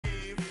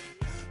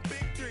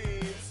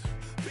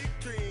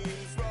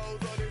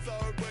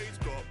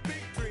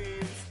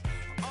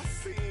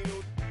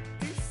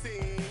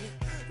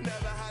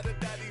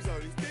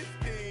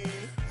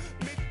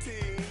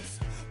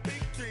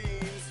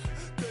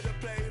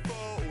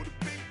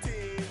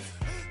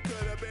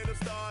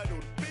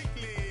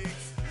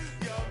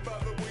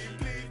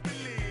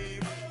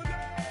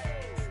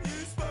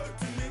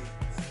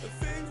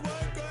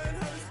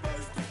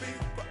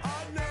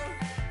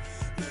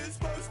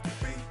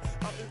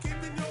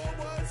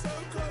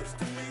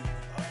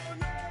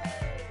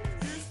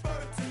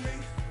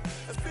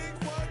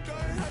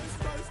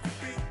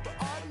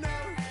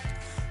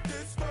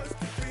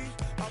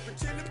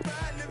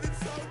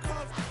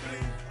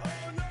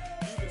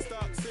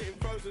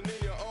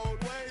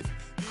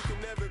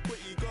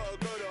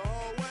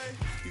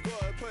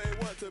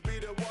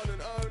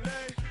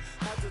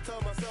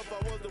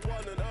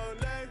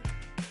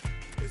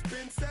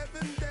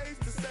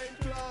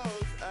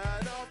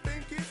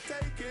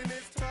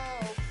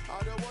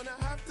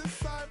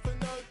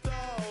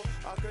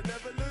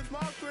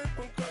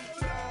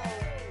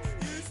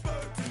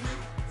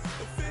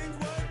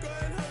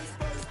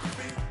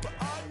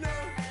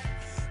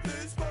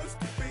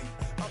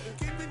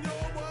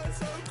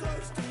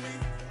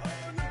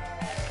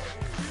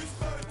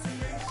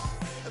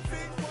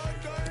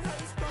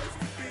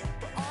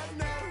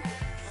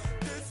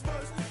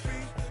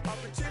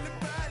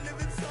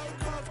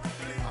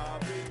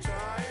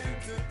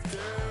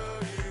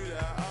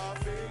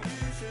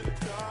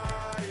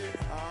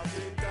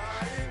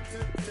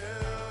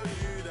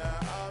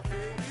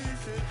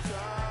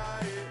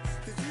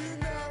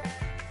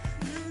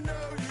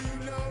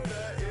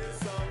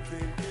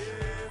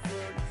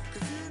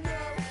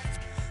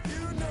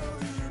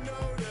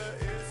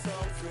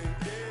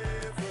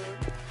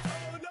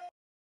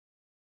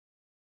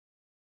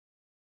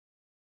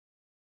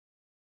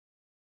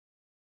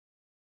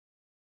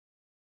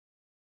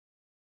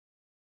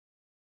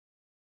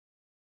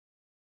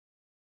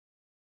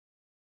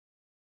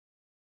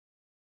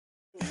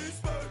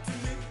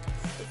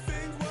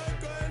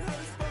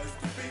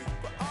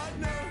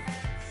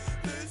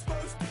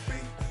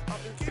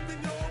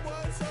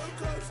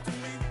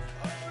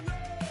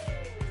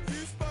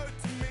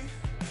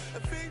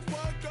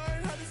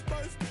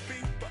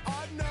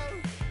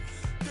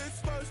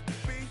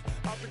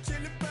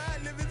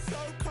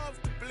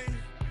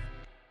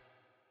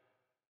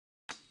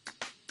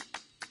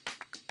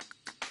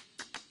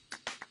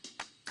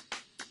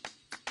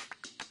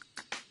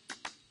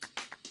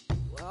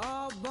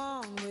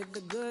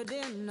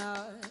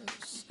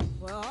us.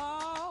 We're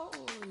all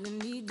in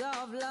need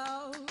of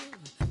love.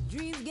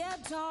 Dreams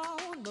get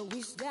torn, but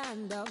we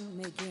stand up,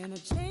 making a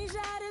change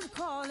that is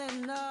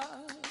calling us.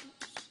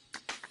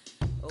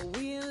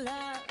 We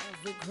laugh,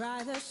 we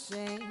cry the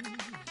same.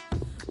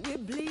 We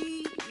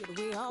bleed,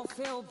 we all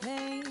feel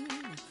pain.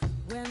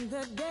 When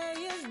the day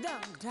is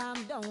done,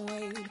 time don't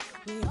wait.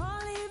 We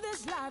all leave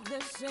this life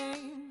the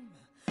same.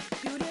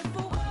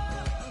 Beautiful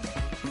world,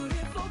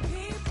 beautiful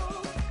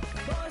people,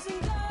 boys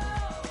and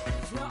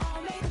girls, we're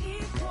all made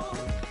equal.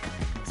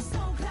 So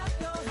clap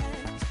your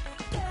hands,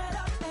 get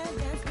up and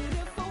dance.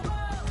 Beautiful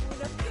world,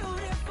 the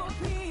beautiful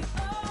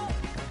people.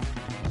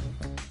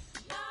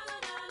 Na na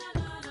na na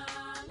na na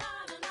na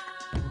na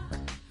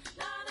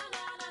na na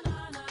na na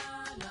na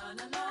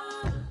na na.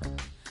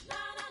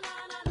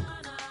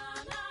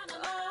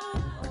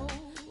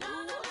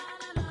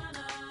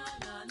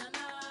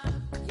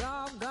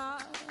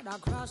 Our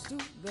cross to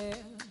bear.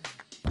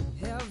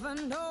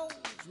 Heaven knows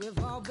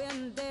we've all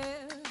been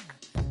there.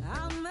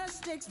 Our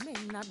mistakes may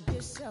not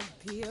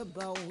disappear,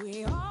 but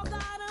we all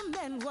gotta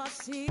mend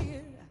what's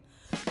here.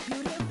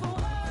 Beautiful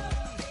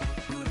world,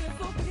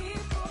 beautiful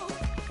people,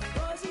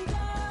 boys and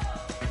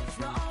girls,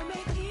 we're all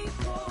made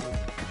equal.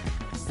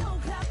 So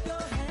clap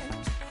your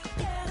hands,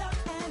 get up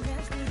and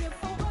dance.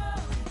 Beautiful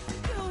world,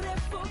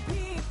 beautiful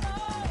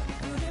people,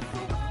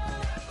 beautiful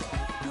world,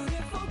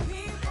 beautiful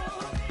people,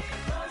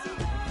 boys and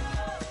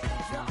girls,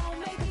 we're all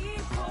made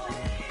equal.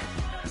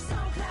 So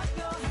clap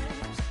your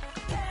hands,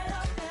 get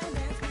up and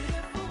dance.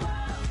 Beautiful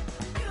world,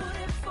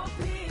 beautiful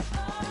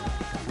people.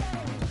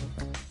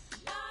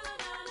 Na na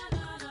na na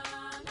na na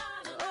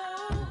na.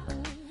 Oh,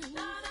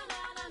 na na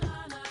na na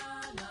na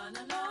na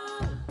na na.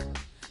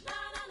 Na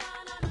na na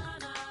na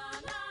na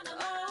na na.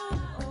 Oh,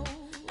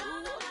 na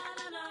na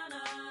na na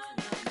na na.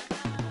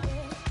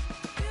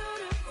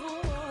 Beautiful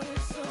world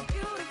is so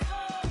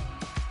beautiful.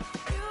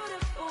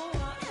 Beautiful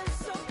world is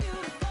so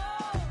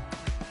beautiful.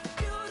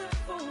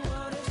 Beautiful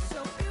world is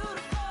so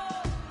beautiful.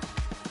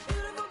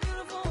 Beautiful,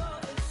 beautiful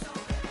world is so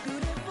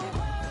beautiful.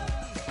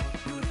 World,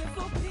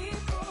 beautiful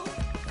people,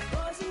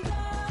 boys and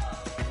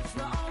girls,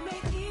 we're all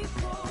made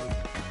equal.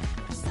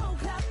 So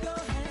clap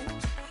your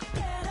hands,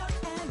 get up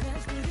and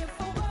dance.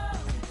 Beautiful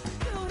world,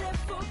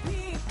 beautiful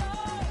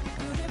people,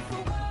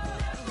 beautiful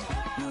world,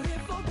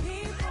 beautiful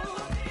people,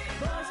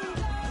 boys and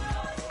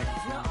girls,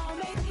 we're all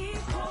made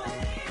equal.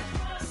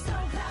 So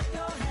clap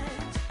your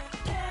hands,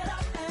 get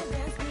up and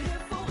dance.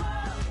 Beautiful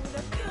world,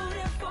 the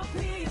beautiful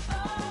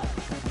people.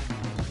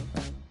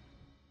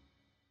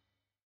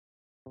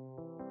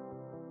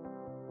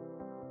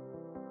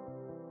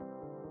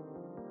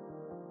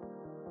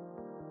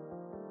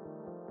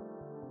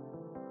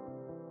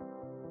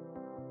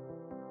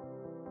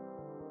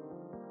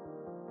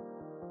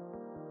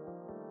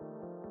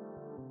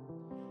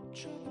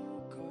 Trouble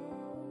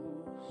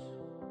goes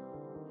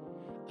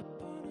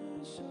upon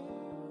us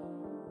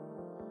all,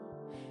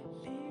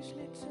 leaves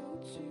little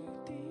to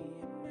the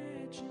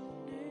imagination.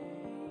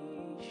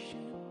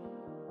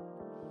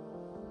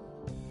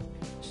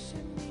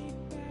 Send me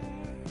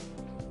back,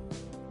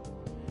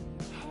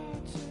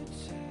 heart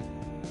attack.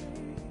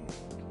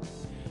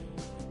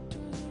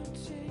 Doesn't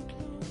take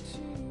long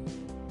to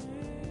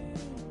remember.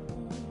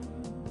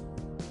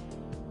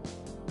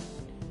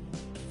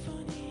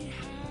 Funny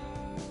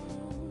how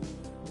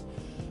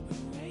we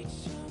wait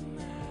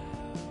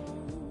somehow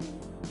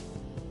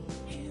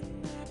in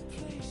that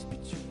place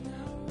between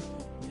now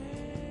and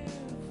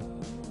never.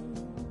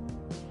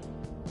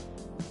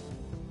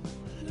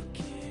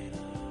 Looking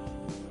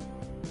on,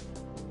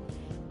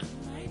 I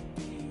might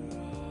be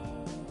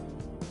wrong.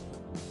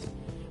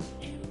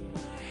 In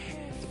my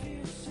head,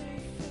 feel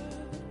safer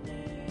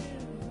than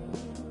ever.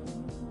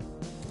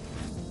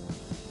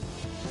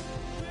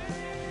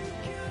 Where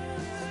can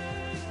I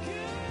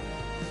go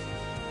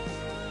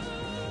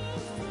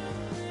from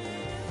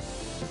this?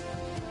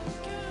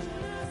 Got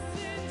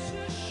nothing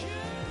to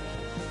show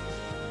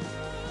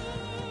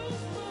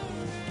for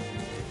it.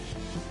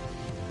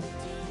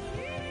 Don't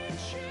need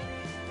you.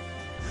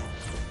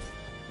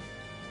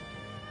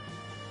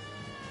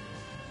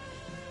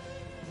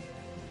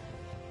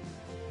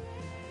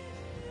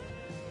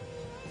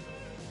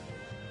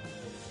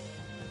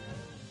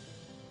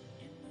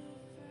 In the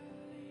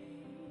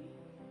valley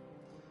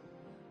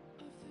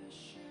of the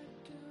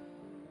shadow,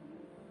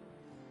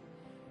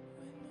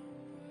 when no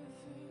other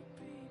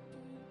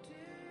people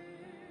dare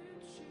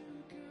to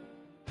go.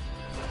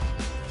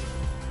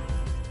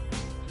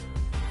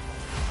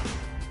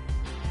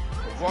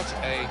 What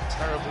a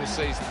terrible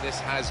season this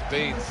has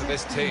been for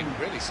this team.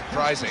 Really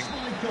surprising.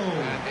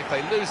 And if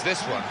they lose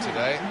this one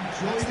today,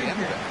 that's the end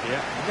of it.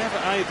 Yeah, never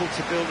able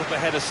to build up a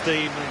head of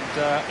steam,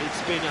 and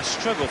it's been a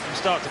struggle from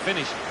start to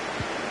finish.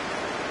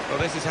 Well,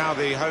 this is how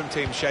the home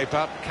team shape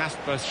up.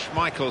 Kasper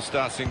Schmeichel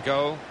starts in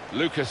goal.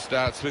 Lucas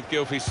starts with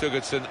Gylfi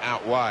Sigurdsson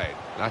out wide.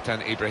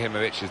 Zlatan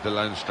Ibrahimovic is the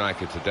lone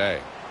striker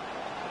today.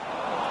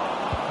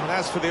 And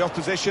as for the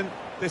opposition,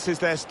 this is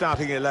their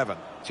starting 11.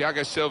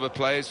 Thiago Silva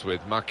plays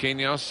with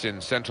Marquinhos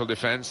in central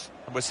defence.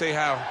 And we'll see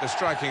how the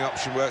striking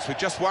option works with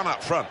just one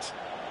up front.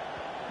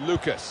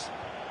 Lucas.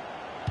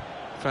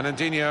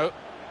 Fernandinho.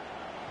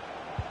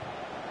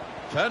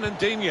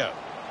 Fernandinho.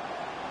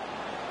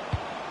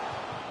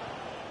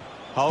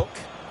 Hulk.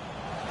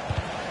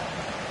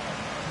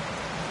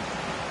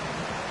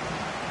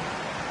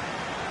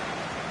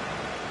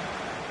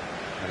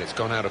 And it's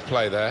gone out of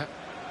play there.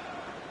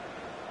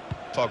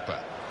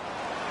 Pogba.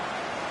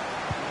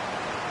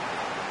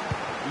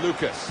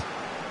 Lucas.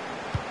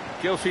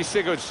 Gylfi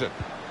Sigurdsson.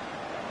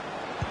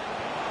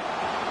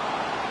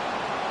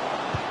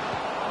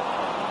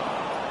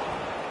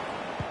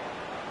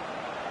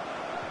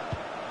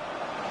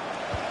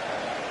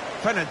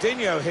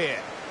 Fernandinho here.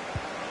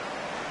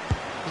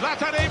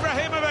 Zlatan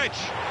Ibrahimovic.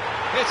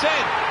 It's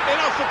in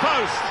off the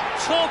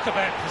post. Talk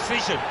about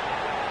precision.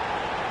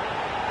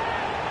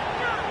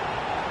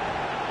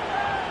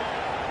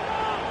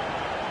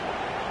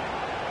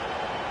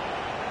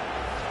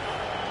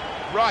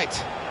 Right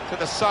to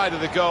the side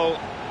of the goal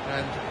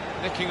and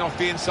nicking off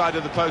the inside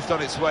of the post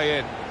on its way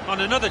in.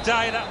 On another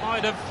day, that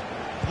might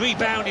have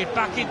rebounded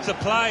back into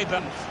play,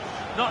 but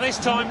not this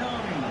time.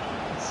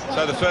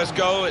 So the first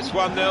goal, it's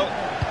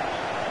 1-0.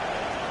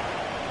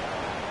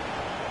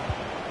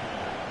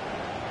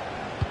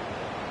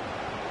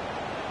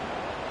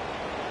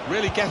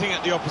 Really getting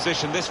at the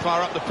opposition this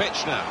far up the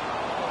pitch now.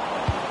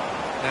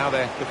 Now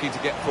they're looking to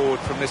get forward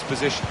from this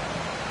position.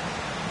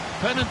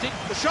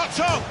 Fernandinho, the shot's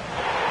on!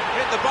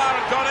 Hit the bar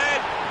and gone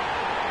in.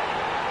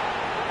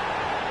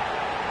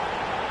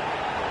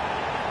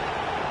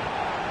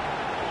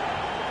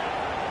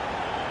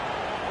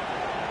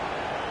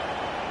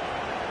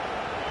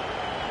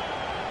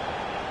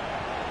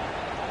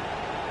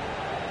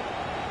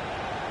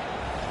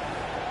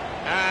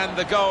 And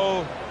the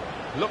goal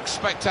looks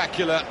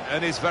spectacular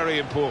and is very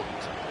important.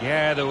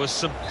 Yeah, there was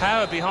some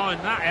power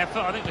behind that effort.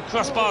 I think the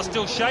crossbar's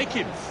still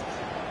shaking.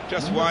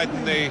 Just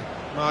widen the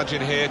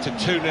margin here to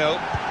 2-0.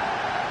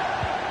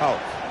 Hulk.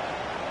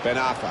 Ben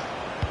Arfa.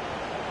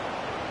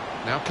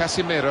 Now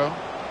Casemiro.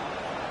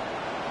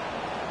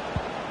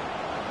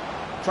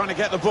 Trying to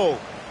get the ball.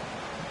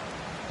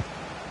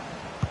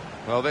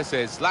 Well, this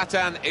is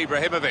Zlatan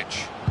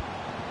Ibrahimovic.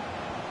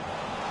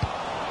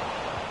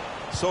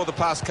 Saw the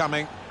pass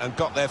coming and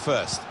got there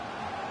first.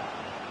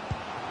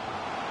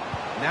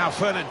 Now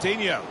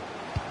Fernandinho.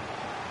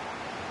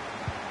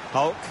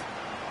 Hulk.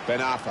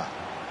 Ben Arfa.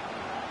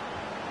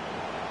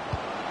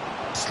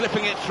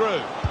 Slipping it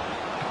through.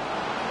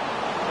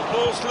 The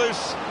ball's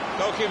loose.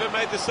 Goalkeeper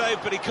made the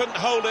save, but he couldn't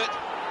hold it.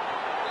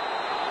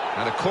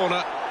 And a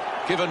corner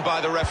given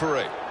by the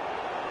referee.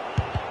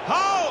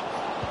 Hulk!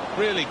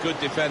 Really good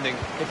defending.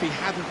 If he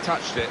hadn't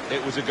touched it,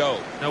 it was a goal.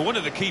 Now, one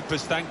of the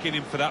keepers thanking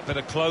him for that bit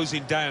of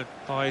closing down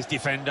by his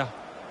defender.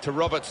 To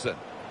Robertson.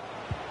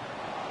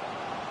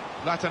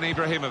 Zlatan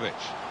Ibrahimovic.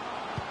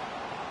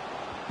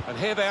 And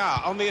here they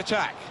are on the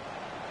attack.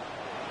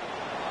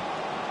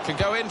 Can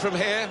go in from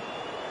here.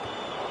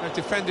 They've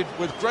defended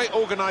with great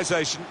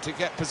organisation to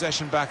get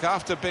possession back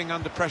after being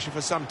under pressure for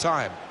some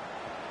time.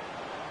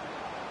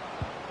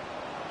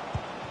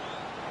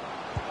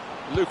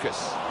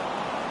 Lucas.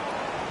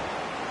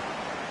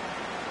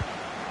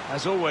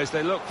 As always,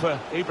 they look for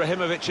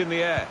Ibrahimovic in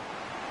the air.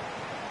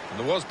 And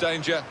there was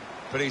danger,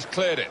 but he's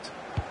cleared it.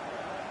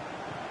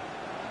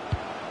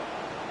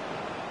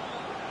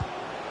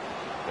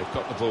 They've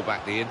got the ball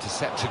back. The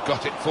interceptor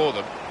got it for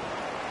them.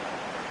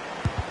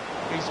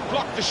 He's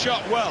blocked the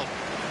shot well.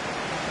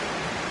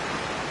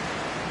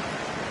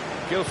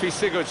 Gylfi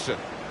Sigurdsson.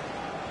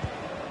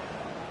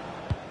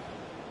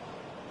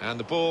 And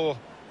the ball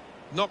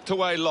knocked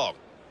away long.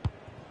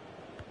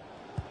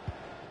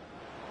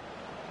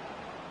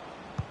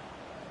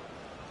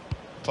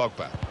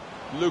 Pogba.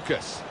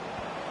 Lucas.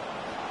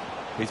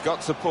 He's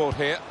got support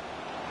here.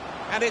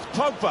 And it's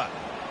Pogba.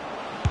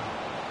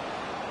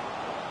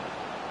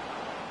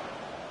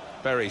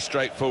 Very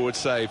straightforward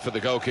save for the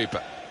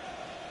goalkeeper.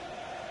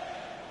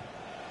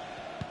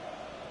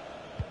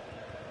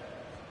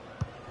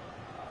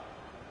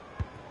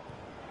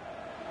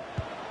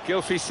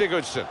 Gylfi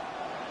Sigurdsson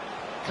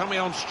coming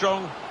on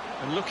strong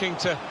and looking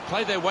to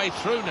play their way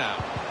through now.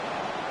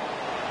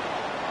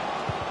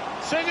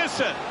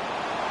 Sigurdsson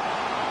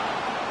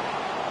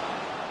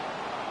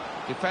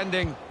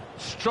defending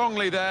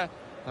strongly there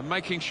and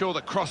making sure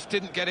that cross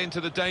didn't get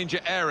into the danger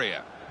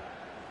area.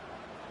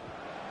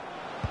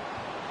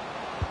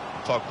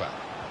 Pogba.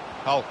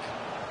 Hulk.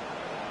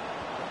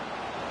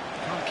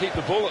 Can't keep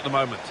the ball at the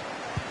moment.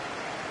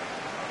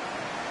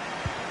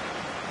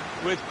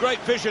 With great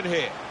vision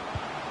here.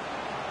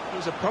 It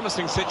was a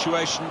promising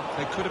situation.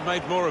 They could have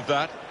made more of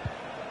that.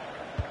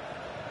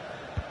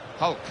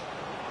 Hulk.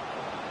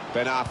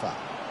 Ben Arfa.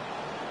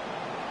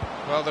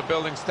 Well, they're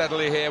building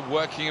steadily here,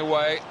 working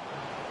away.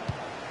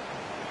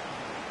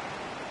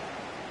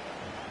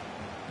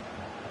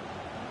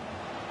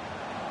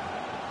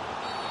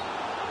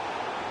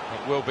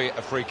 It will be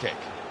a free kick.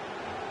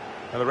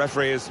 Well, the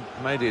referee has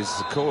made his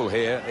call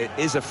here. It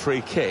is a free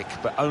kick,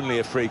 but only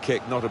a free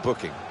kick, not a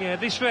booking. Yeah,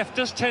 this ref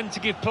does tend to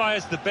give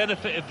players the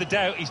benefit of the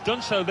doubt. He's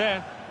done so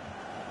there.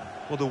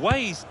 Well, the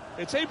ways...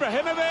 It's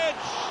Ibrahimovic!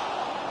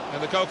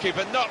 And the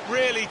goalkeeper not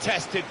really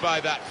tested by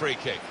that free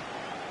kick.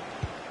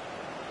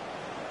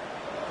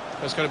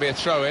 There's going to be a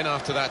throw-in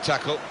after that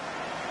tackle.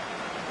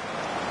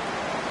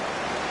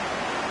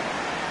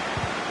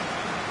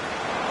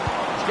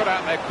 He's got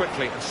out there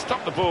quickly and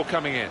stopped the ball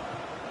coming in.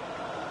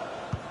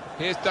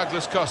 Here's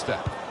Douglas Costa.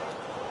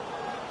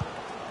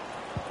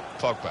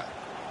 Pogba.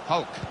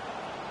 Hulk.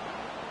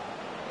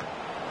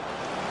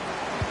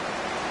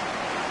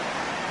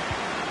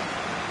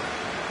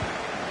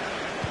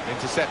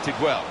 Intercepted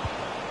well.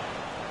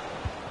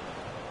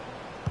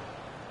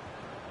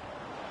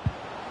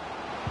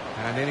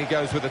 And in he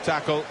goes with the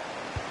tackle.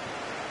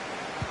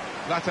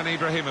 Zlatan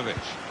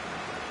Ibrahimovic.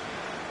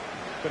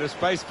 Bit of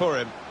space for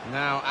him.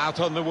 Now out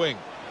on the wing.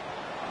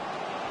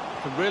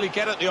 Can really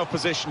get at the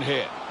opposition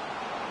here.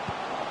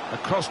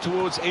 Across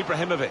towards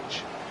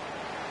Ibrahimovic.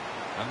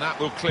 And that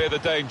will clear the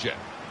danger.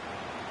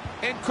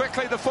 In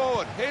quickly the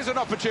forward. Here's an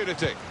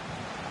opportunity.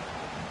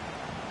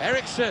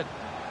 Eriksson.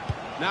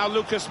 Now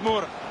Lucas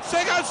Moura.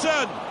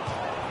 Sigurdsson!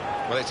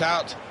 Well, it's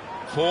out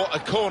for a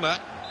corner.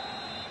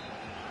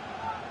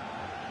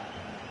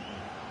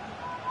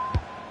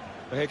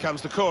 Well, here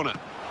comes the corner.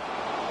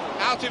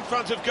 Out in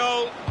front of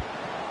goal.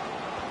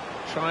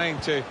 Trying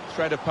to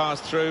thread a pass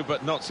through,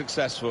 but not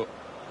successful.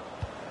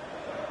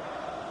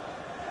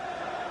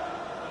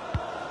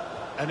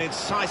 An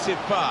incisive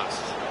pass.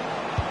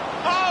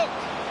 Oh!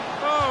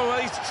 Oh, well,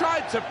 he's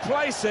tried to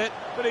place it,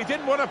 but he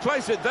didn't want to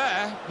place it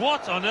there.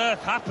 What on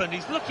earth happened?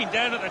 He's looking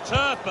down at the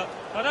turf, but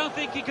I don't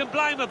think he can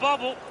blame a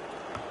bobble.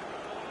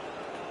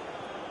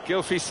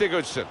 Gylfi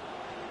Sigurdsson.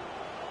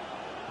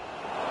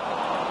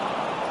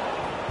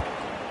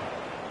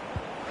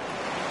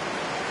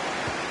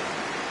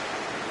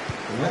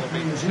 The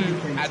referee has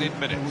indicated added there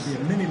minutes. will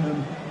be a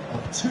minimum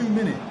of 2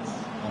 minutes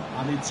of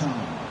added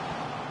time.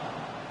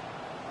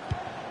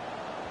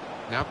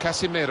 Now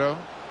Casemiro.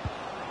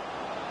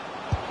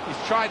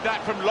 He's tried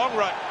that from long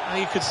range.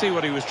 You could see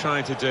what he was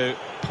trying to do.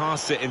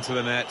 Pass it into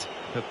the net,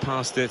 but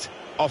passed it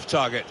off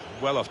target.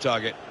 Well off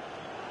target.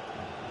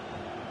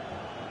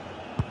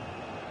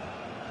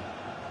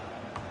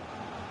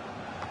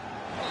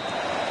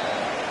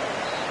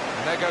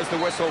 And there goes the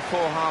whistle for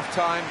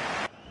half-time.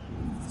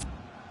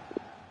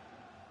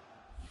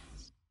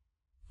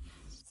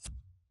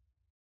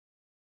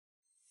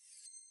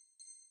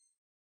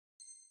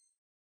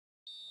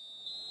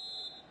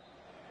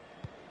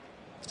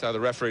 So the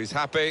referee's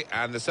happy,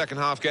 and the second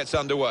half gets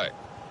underway.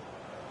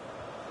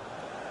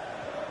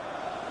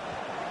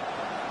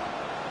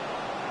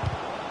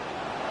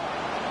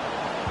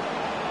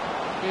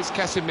 Here's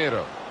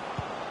Casemiro.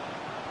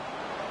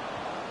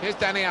 Here's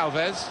Dani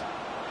Alves.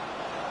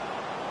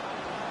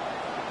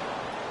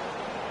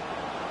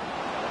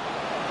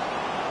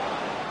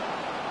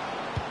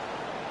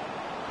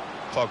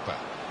 Pogba.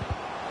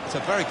 It's a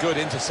very good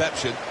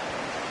interception.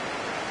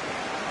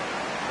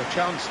 A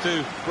chance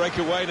to break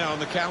away now on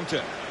the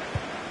counter.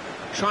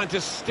 Trying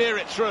to steer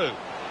it through.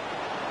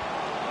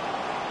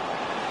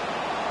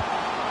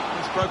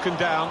 It's broken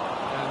down,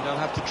 and they'll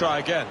have to try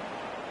again.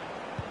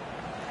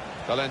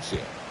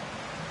 Valencia.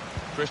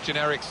 Christian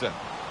Eriksen.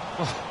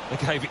 Oh, they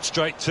gave it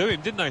straight to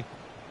him, didn't they?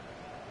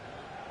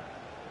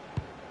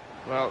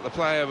 Well, the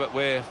player that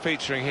we're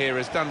featuring here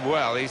has done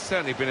well. He's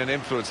certainly been an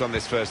influence on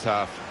this first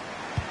half.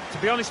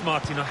 To be honest,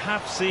 Martin, I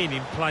have seen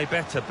him play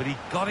better, but he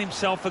got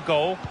himself a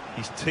goal.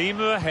 His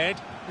team are ahead.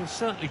 He'll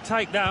certainly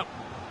take that.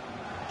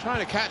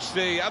 Trying to catch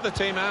the other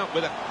team out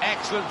with an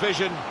excellent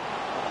vision.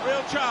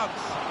 Real chance.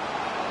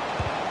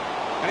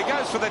 And he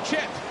goes for the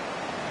chip.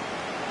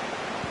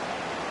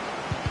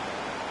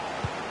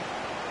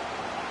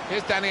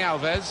 Here's Dani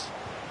Alves.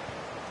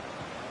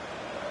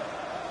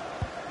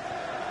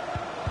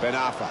 Ben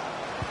Arfa.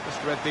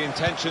 Just read the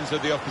intentions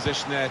of the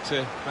opposition there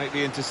to make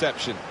the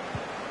interception.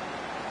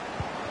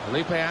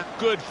 Felipe out.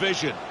 Good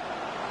vision.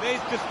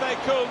 Needs to stay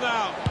cool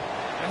now.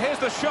 And here's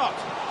the shot.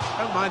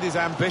 Don't mind his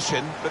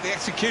ambition, but the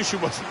execution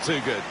wasn't too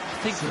good. I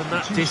think from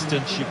that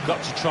distance, you've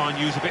got to try and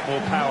use a bit more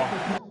power.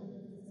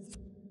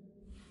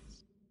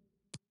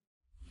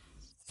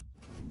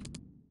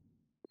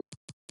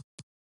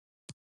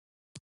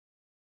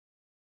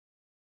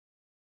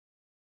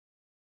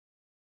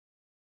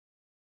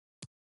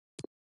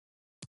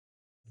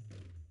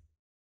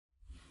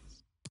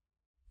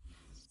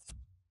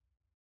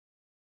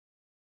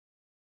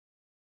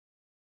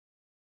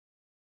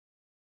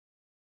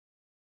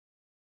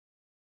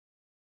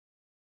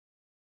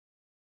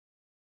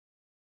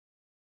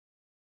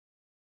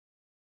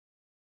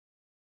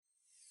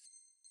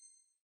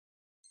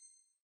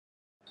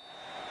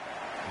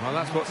 Well,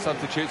 that's what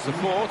substitutes are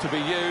for, to be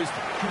used.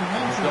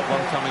 We've got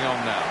one coming on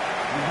now.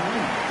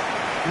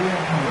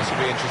 This will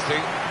be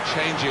interesting.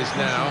 Changes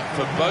now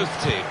for both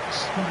teams.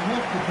 Coming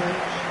off the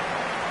pitch,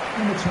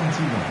 number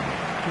 21,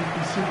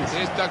 Gylfi Sigurdsson.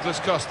 Here's Douglas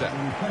Costa.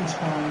 Replaced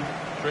by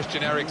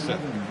Christian Eriksen.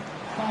 11,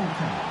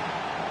 Falcao.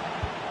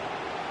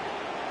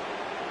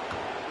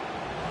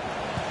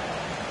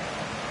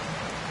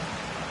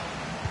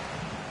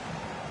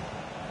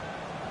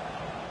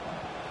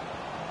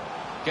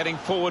 Getting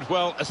forward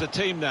well as a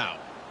team now.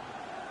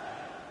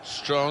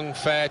 Strong,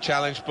 fair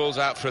challenge, balls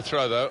out for a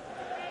throw, though.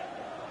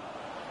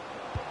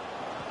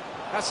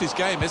 That's his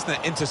game, isn't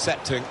it?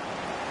 Intercepting.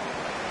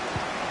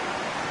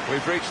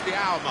 We've reached the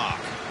hour mark.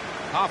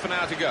 Half an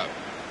hour to go.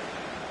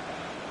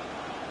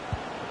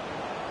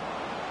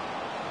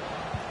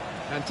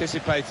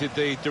 Anticipated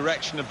the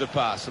direction of the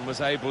pass and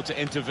was able to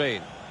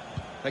intervene.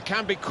 They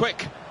can be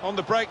quick on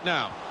the break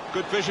now.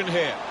 Good vision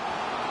here.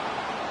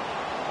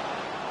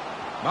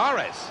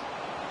 Mahrez.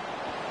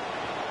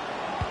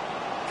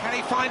 Can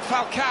he find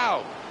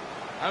Falcao?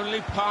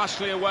 Only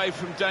partially away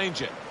from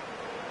danger.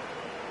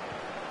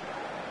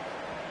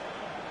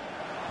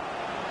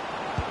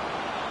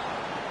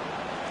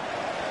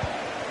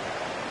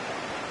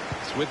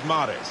 It's with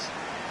Mahrez.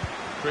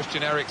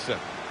 Christian Eriksen.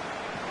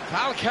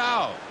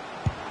 Falcao.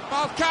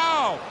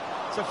 Falcao!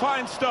 It's a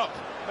fine stop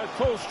at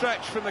full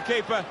stretch from the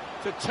keeper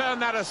to turn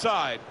that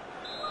aside.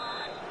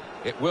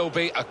 It will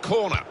be a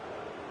corner.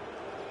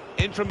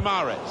 In from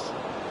Mahrez.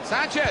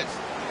 Sanchez!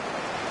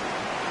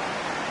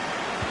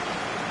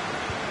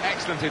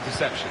 Excellent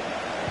interception.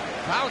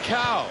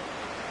 Falcao!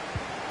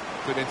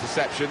 Good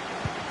interception.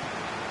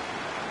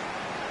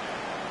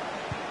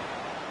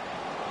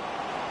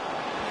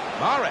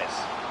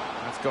 Mahrez!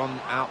 That's gone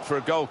out for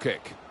a goal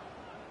kick.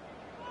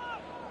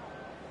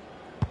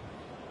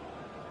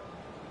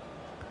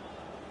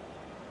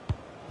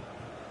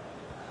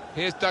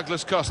 Here's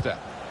Douglas Costa.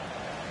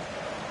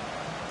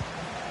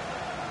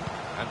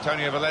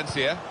 Antonio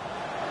Valencia.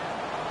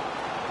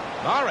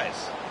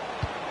 Mahrez.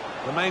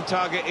 The main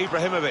target,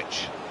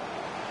 Ibrahimovic.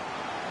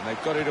 And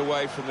they've got it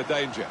away from the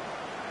danger.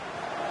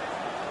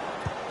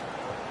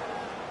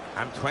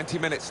 And 20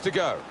 minutes to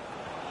go.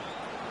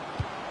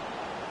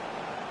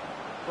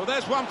 Well,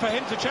 there's one for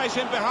him to chase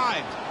in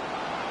behind.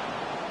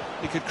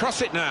 He could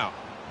cross it now.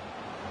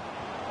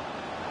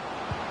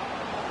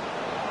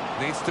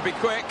 Needs to be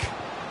quick.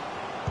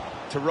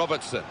 To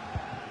Robertson.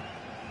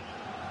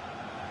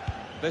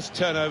 This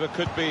turnover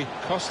could be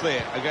costly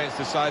against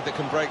a side that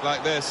can break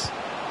like this.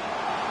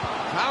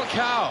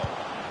 Falcao.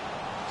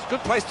 It's a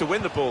good place to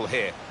win the ball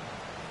here.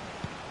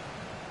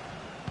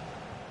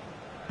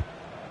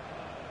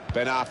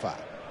 Ben Arfa.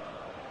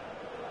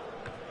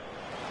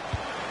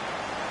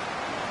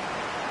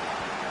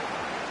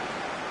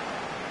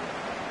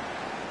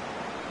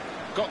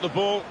 Got the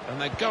ball and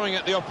they're going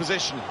at the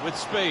opposition with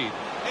speed.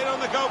 In on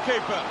the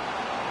goalkeeper.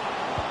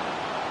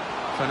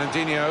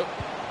 Fernandinho.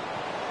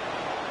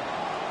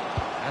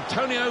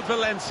 Antonio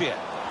Valencia.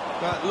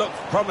 That looked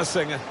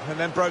promising and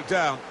then broke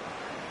down.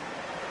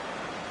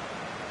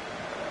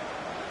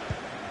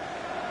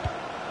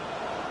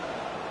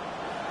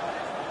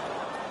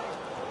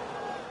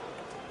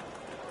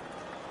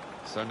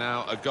 So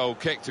now a goal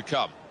kick to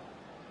come.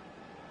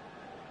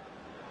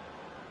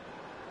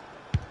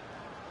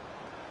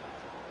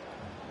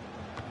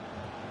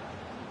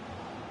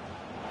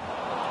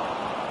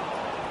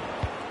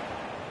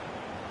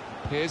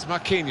 Here's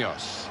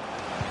Marquinhos.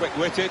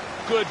 Quick-witted,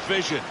 good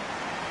vision.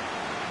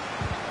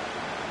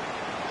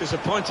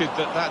 Disappointed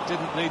that that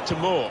didn't lead to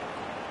more.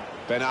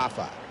 Ben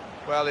Arfa.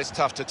 Well, it's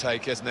tough to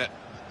take, isn't it?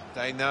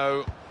 They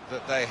know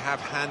that they have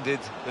handed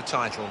the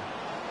title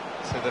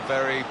to the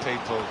very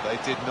people they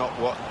did not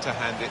want to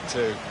hand it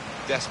to.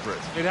 Desperate.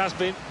 It has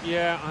been,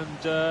 yeah,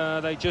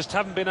 and they just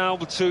haven't been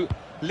able to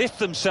lift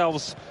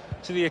themselves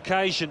to the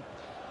occasion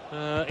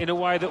in a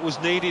way that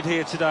was needed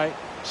here today.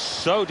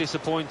 So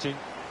disappointing.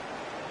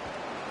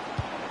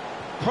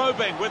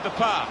 Probing with the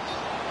pass.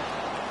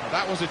 Well,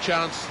 that was a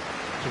chance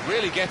to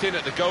really get in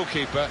at the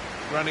goalkeeper,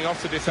 running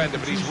off the defender,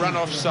 but he's run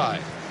offside.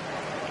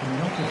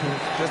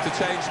 Just a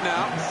change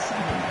now.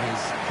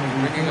 He's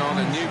bringing on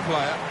a new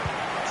player.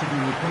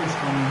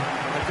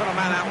 They've got a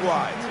man out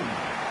wide.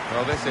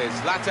 Well, this is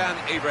Zlatan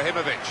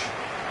Ibrahimovic.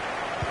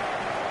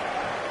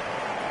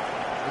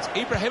 It's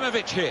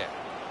Ibrahimovic here.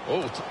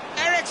 Oh,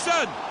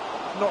 Eriksen!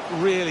 Not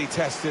really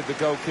tested the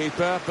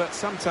goalkeeper, but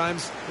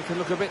sometimes it can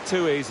look a bit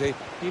too easy.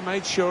 He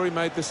made sure he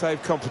made the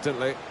save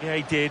competently. Yeah,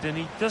 he did, and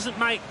he doesn't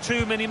make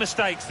too many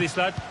mistakes, this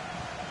lad.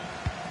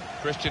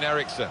 Christian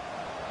Eriksen.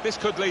 This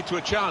could lead to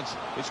a chance.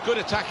 It's good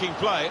attacking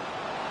play.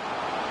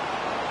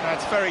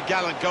 That's very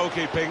gallant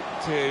goalkeeping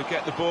to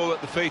get the ball at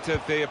the feet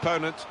of the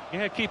opponent.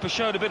 Yeah, keeper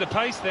showed a bit of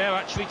pace there,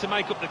 actually, to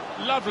make up the...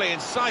 Lovely,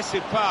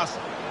 incisive pass.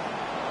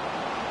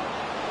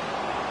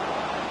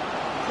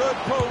 Could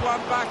pull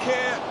one back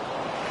here.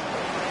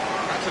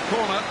 That's a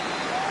corner.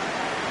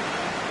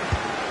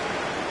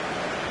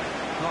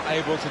 Not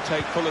able to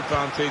take full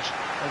advantage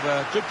of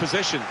a good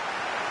position.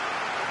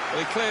 But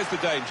he clears the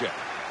danger.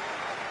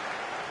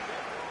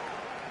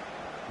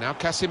 Now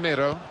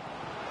Casemiro.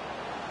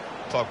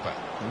 Pogba.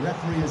 The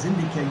referee has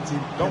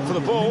indicated Gone for the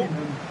ball.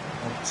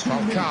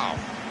 Falcao.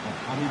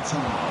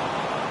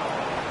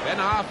 Ben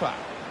Arfa.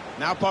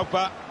 Now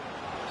Pogba.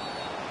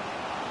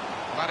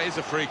 That is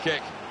a free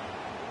kick.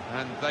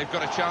 And they've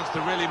got a chance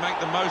to really make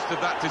the most of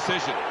that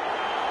decision.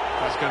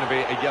 That's going to be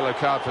a yellow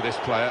card for this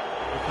player.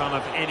 We can't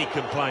have any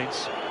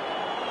complaints.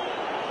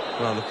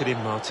 Well, look at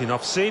him, Martin.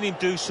 I've seen him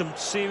do some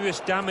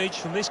serious damage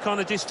from this kind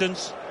of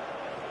distance.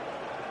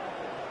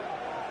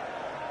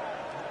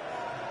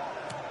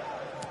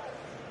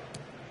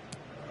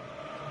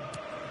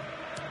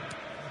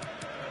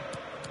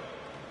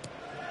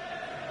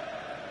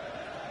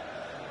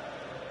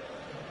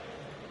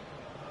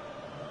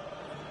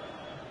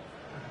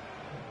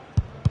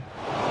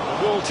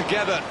 all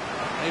together,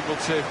 able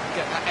to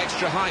get that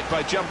extra height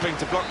by jumping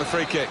to block the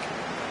free kick.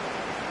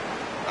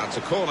 That's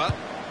a corner.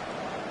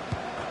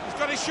 He's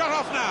got his shot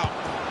off now,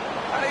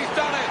 and he's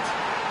done it.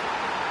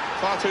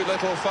 Far too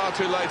little, far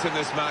too late in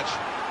this match,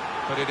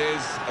 but it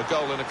is a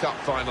goal in a cup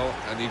final,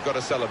 and you've got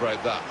to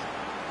celebrate that.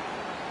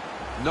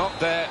 Not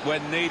there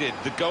when needed,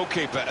 the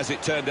goalkeeper, as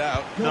it turned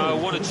out. No,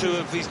 one or two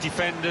of his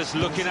defenders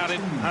looking at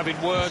him, having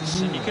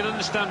words, and you can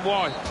understand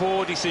why.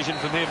 Poor decision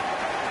from him.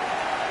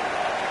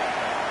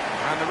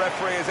 And the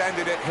referee has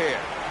ended it here.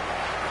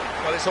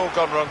 Well, it's all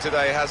gone wrong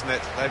today, hasn't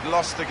it? They've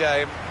lost the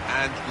game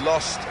and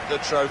lost the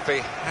trophy,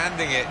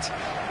 handing it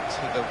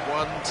to the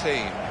one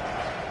team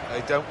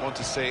they don't want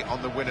to see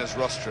on the winner's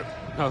rostrum.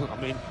 No, I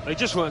mean, they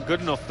just weren't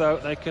good enough, though.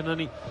 They can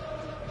only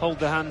hold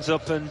their hands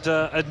up and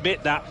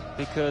admit that,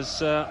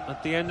 because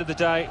at the end of the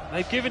day,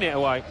 they've given it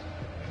away.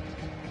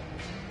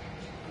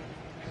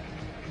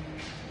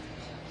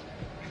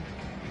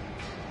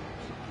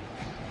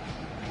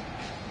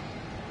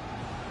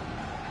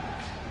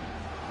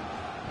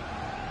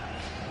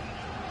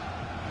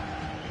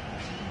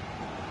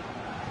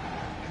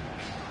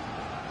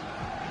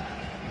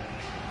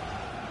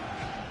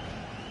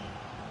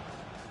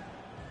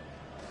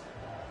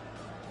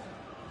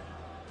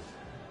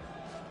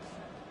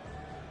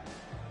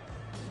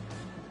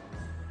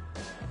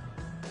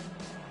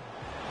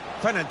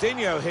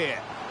 Fernandinho here.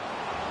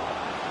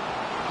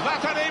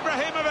 Zlatan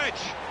Ibrahimovic.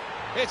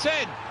 It's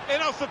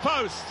in off the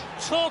post.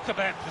 Talk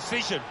about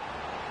precision.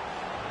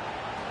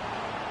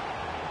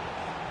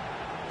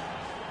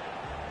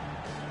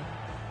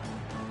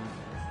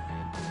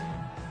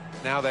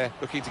 Now they're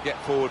looking to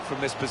get forward from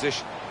this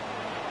position.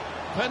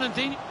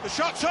 Fernandinho. The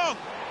shot's on.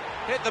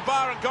 Hit the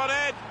bar and got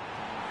in.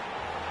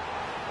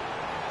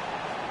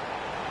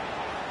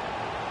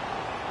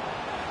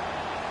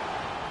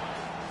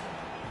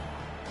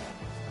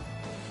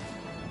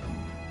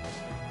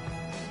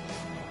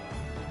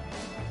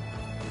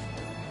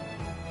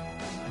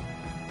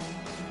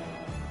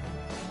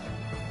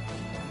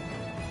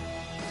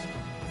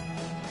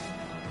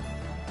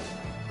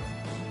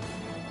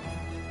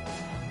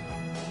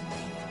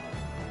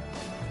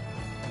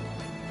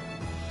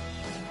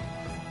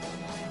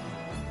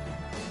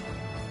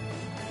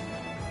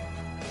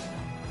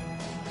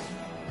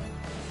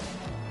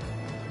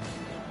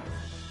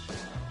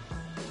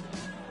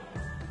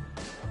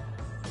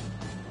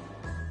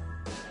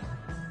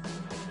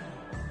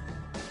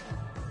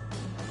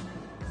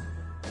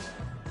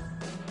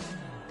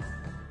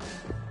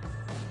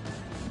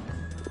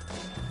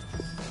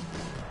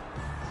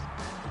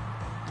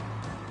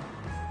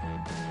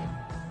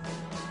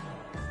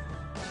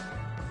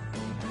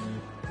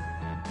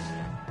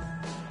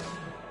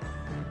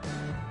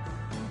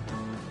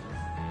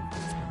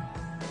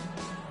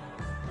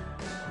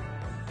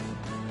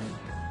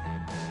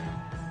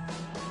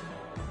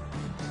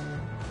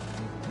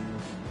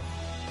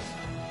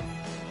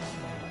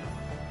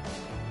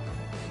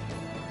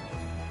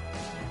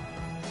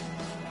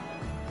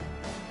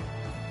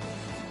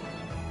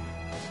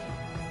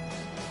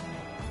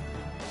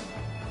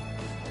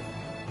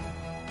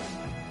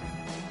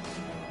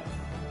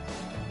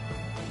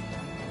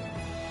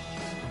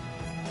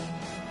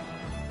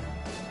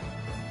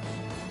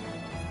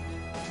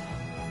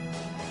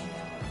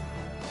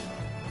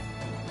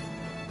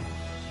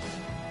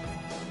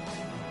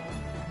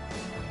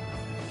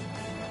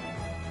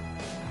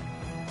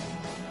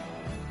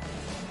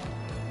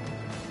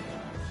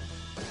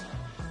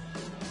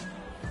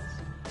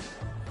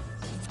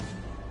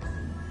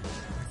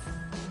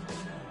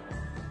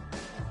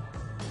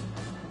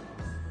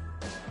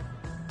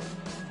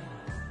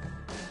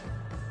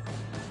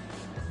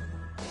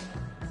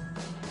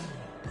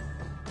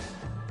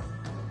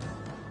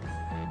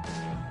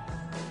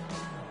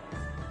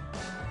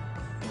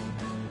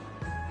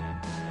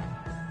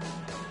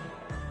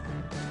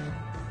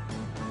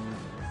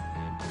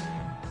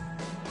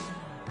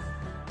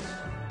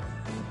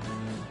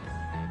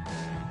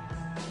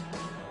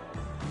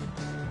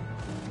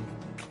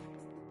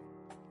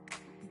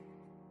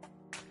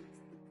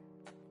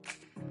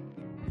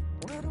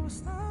 Where do I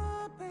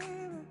start, baby?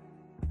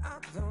 I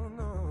don't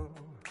know.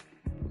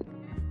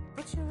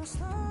 But you're a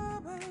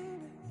star, baby.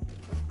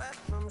 That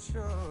I'm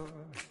sure.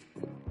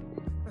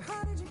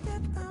 How did you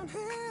get down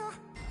here?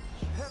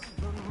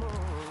 Heaven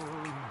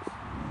moans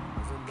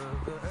as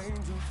another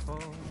angel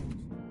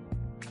falls.